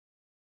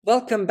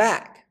Welcome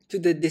back to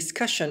the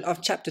discussion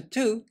of Chapter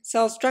 2,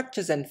 Cell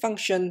Structures and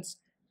Functions,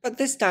 but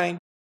this time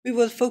we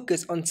will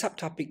focus on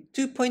subtopic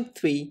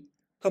 2.3,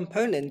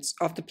 Components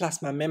of the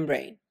Plasma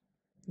Membrane.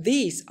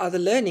 These are the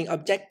learning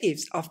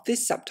objectives of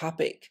this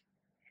subtopic.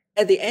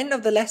 At the end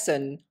of the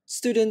lesson,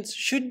 students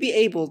should be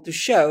able to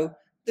show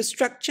the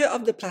structure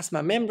of the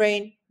plasma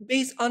membrane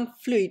based on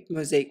Fluid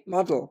Mosaic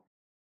Model.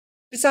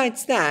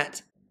 Besides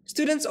that,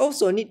 students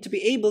also need to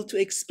be able to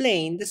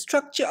explain the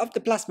structure of the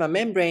plasma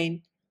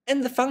membrane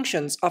and the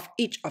functions of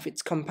each of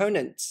its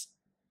components.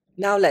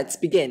 Now let's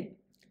begin.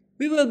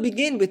 We will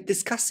begin with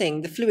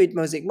discussing the Fluid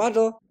Mosaic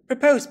Model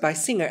proposed by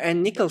Singer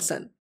and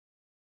Nicolson.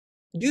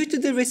 Due to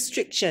the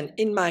restriction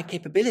in my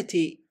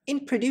capability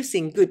in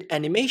producing good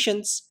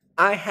animations,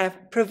 I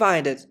have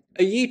provided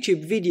a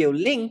YouTube video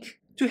link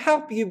to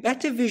help you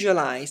better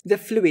visualize the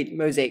Fluid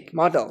Mosaic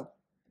Model.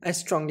 I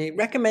strongly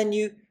recommend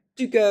you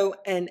to go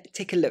and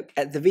take a look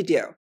at the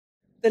video.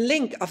 The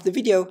link of the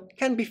video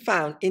can be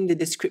found in the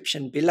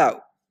description below.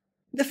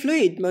 The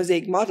Fluid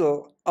Mosaic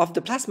Model of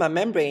the plasma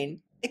membrane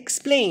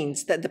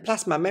explains that the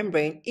plasma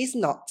membrane is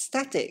not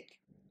static.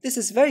 This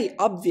is very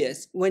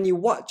obvious when you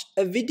watch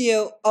a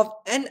video of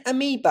an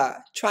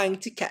amoeba trying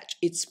to catch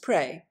its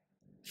prey.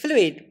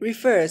 Fluid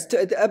refers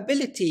to the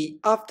ability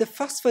of the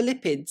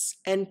phospholipids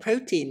and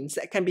proteins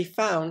that can be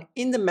found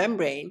in the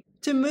membrane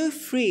to move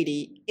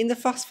freely in the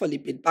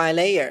phospholipid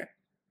bilayer.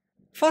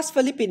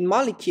 Phospholipid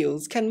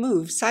molecules can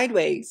move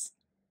sideways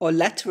or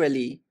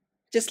laterally,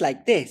 just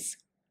like this.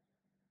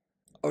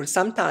 Or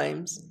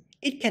sometimes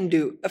it can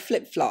do a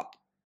flip-flop.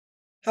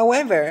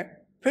 However,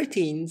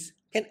 proteins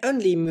can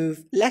only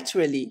move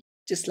laterally,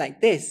 just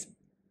like this.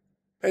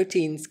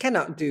 Proteins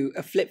cannot do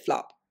a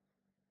flip-flop.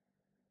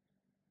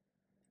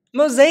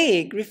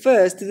 Mosaic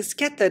refers to the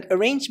scattered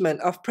arrangement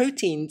of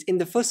proteins in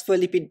the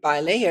phospholipid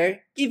bilayer,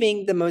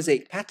 giving the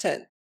mosaic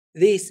pattern.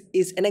 This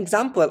is an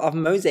example of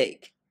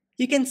mosaic.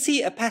 You can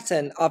see a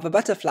pattern of a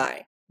butterfly,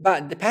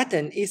 but the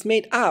pattern is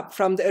made up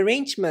from the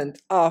arrangement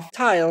of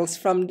tiles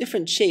from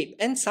different shape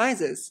and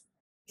sizes.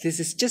 This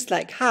is just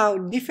like how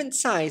different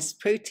sized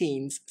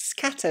proteins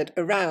scattered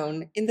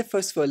around in the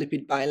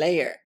phospholipid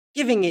bilayer,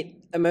 giving it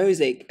a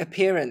mosaic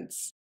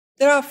appearance.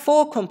 There are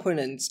four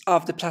components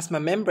of the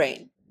plasma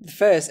membrane. The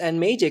first and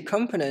major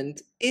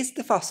component is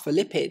the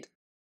phospholipid.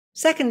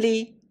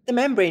 Secondly, the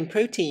membrane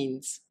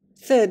proteins.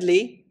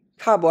 Thirdly,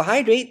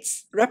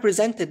 carbohydrates,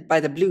 represented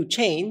by the blue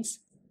chains.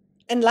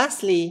 And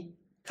lastly,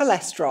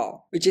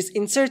 cholesterol, which is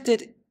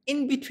inserted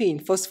in between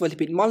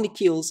phospholipid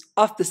molecules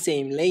of the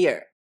same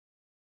layer.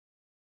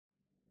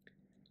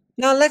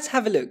 Now let's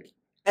have a look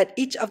at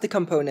each of the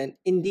components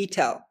in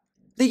detail.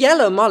 The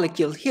yellow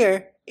molecule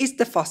here is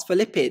the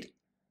phospholipid.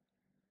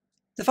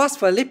 The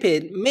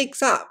phospholipid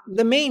makes up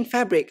the main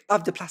fabric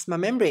of the plasma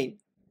membrane.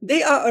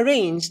 They are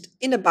arranged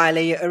in a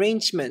bilayer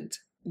arrangement.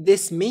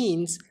 This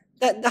means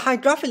that the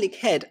hydrophilic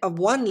head of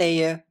one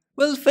layer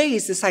will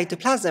face the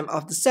cytoplasm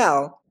of the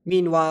cell.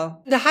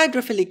 Meanwhile, the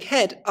hydrophilic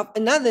head of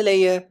another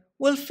layer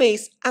will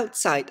face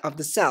outside of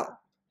the cell.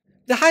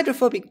 The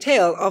hydrophobic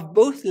tail of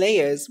both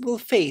layers will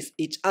face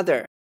each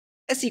other,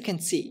 as you can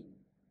see.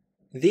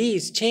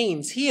 These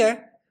chains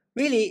here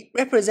really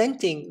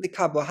representing the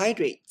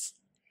carbohydrates.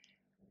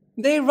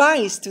 They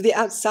rise to the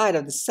outside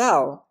of the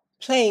cell,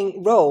 playing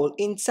a role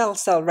in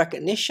cell-cell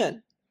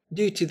recognition.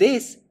 Due to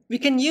this, we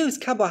can use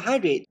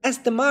carbohydrate as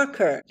the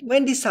marker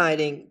when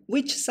deciding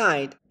which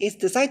side is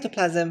the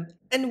cytoplasm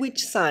and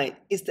which side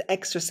is the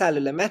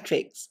extracellular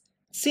matrix.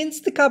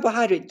 Since the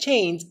carbohydrate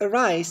chains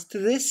arise to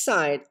this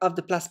side of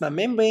the plasma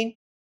membrane,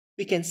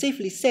 we can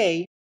safely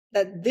say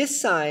that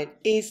this side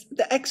is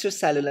the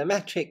extracellular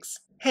matrix.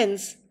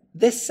 Hence,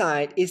 this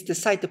side is the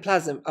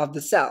cytoplasm of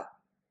the cell.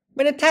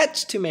 When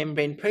attached to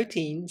membrane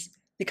proteins,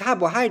 the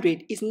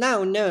carbohydrate is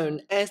now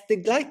known as the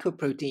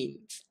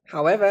glycoproteins.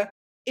 However,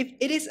 if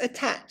it is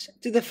attached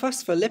to the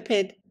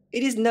phospholipid,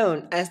 it is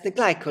known as the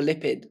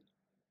glycolipid.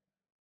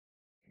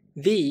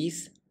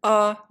 These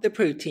are the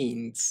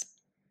proteins.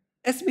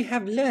 As we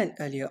have learned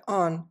earlier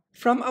on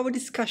from our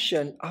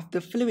discussion of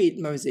the Fluid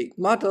Mosaic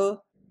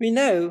Model, we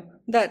know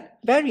that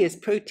various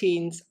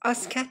proteins are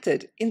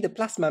scattered in the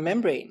plasma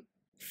membrane,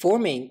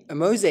 forming a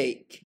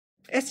mosaic.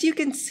 As you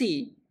can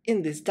see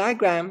in this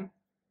diagram,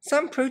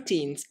 some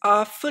proteins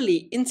are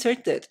fully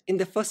inserted in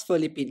the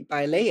phospholipid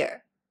bilayer,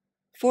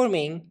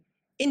 forming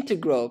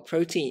integral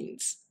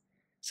proteins.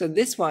 So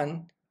this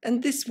one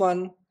and this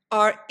one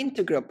are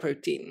integral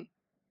protein.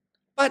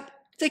 But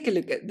take a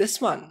look at this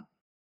one.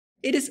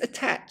 It is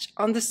attached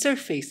on the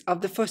surface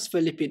of the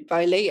phospholipid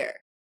bilayer.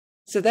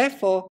 So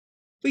therefore,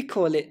 we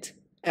call it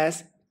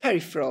as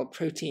peripheral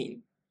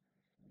protein.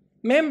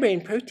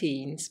 Membrane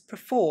proteins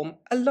perform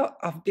a lot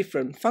of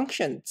different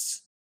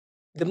functions.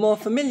 The more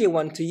familiar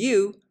one to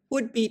you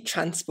would be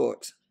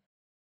transport.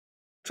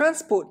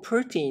 Transport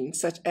proteins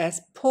such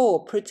as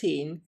pore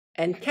protein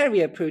and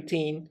carrier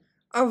protein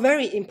are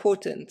very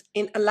important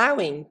in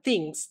allowing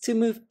things to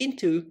move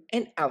into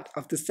and out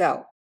of the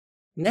cell.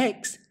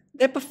 Next,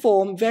 they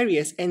perform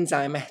various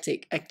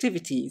enzymatic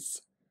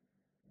activities.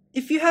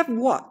 If you have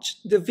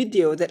watched the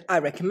video that I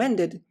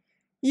recommended,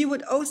 You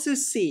would also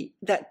see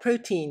that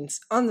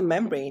proteins on the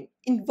membrane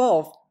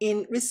involved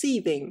in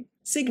receiving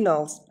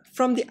signals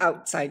from the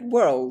outside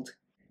world.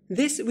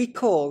 This we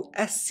call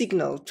as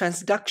signal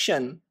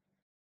transduction.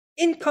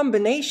 In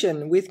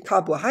combination with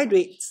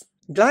carbohydrates,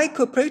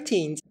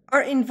 glycoproteins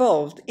are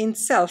involved in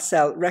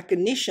cell-cell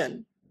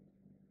recognition.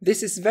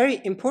 This is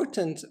very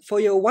important for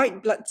your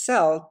white blood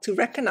cell to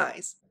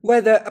recognize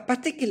whether a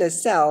particular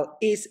cell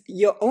is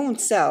your own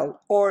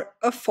cell or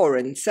a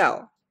foreign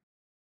cell.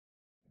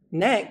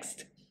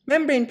 Next,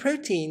 membrane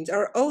proteins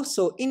are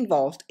also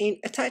involved in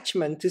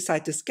attachment to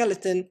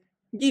cytoskeleton,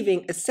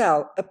 giving a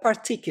cell a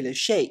particular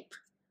shape.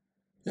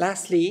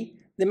 Lastly,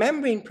 the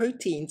membrane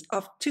proteins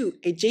of two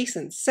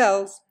adjacent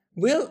cells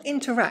will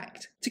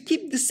interact to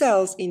keep the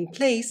cells in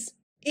place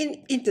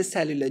in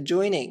intercellular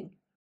joining.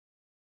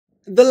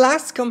 The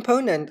last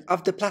component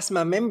of the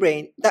plasma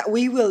membrane that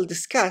we will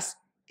discuss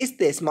is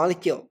this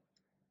molecule.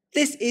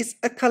 This is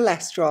a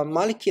cholesterol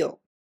molecule.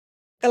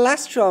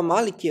 Cholesterol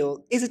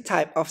molecule is a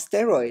type of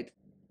steroid,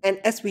 and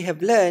as we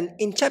have learned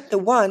in chapter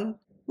 1,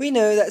 we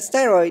know that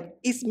steroid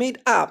is made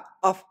up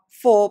of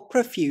 4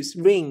 profuse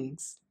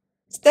rings.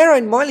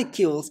 Steroid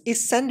molecules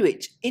is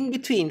sandwiched in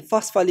between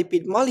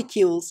phospholipid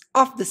molecules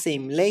of the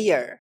same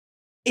layer.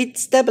 It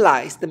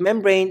stabilizes the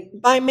membrane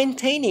by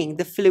maintaining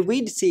the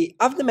fluidity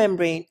of the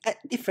membrane at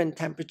different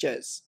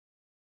temperatures.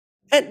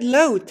 At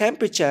low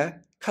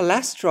temperature,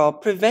 cholesterol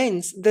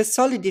prevents the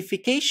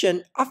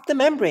solidification of the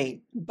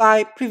membrane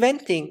by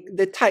preventing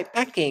the tight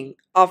packing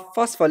of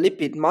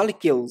phospholipid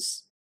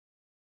molecules.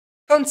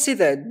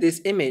 Consider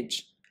this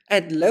image.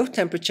 At low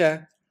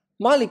temperature,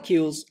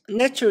 molecules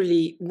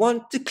naturally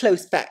want to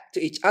close back to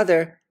each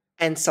other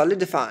and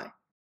solidify.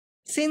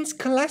 Since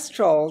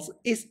cholesterol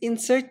is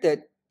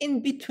inserted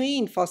in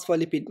between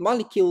phospholipid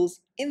molecules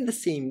in the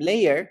same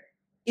layer,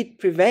 it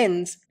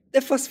prevents the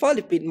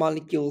phospholipid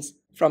molecules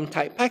from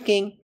tight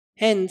packing,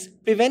 hence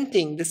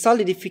preventing the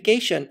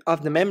solidification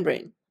of the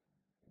membrane.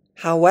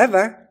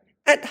 However,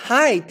 at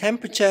high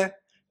temperature,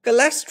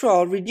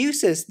 cholesterol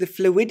reduces the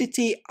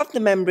fluidity of the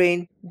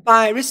membrane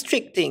by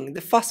restricting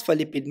the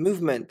phospholipid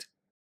movement.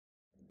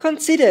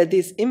 Consider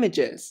these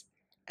images.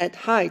 At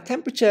high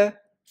temperature,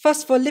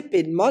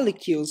 phospholipid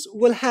molecules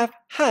will have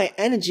high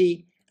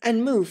energy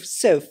and move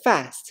so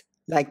fast,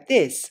 like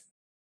this.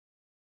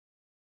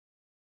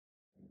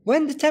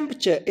 When the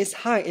temperature is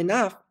high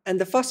enough and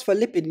the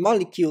phospholipid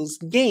molecules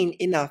gain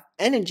enough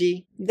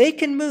energy, they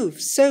can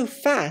move so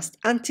fast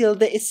until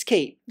they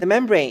escape the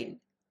membrane.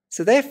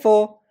 So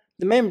therefore,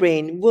 the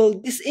membrane will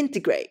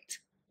disintegrate.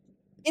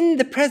 In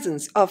the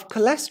presence of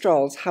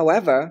cholesterols,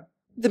 however,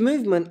 the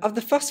movement of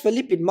the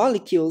phospholipid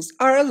molecules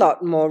are a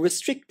lot more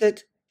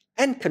restricted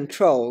and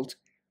controlled,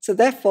 so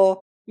therefore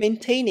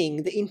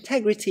maintaining the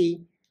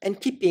integrity and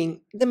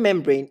keeping the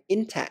membrane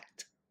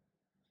intact.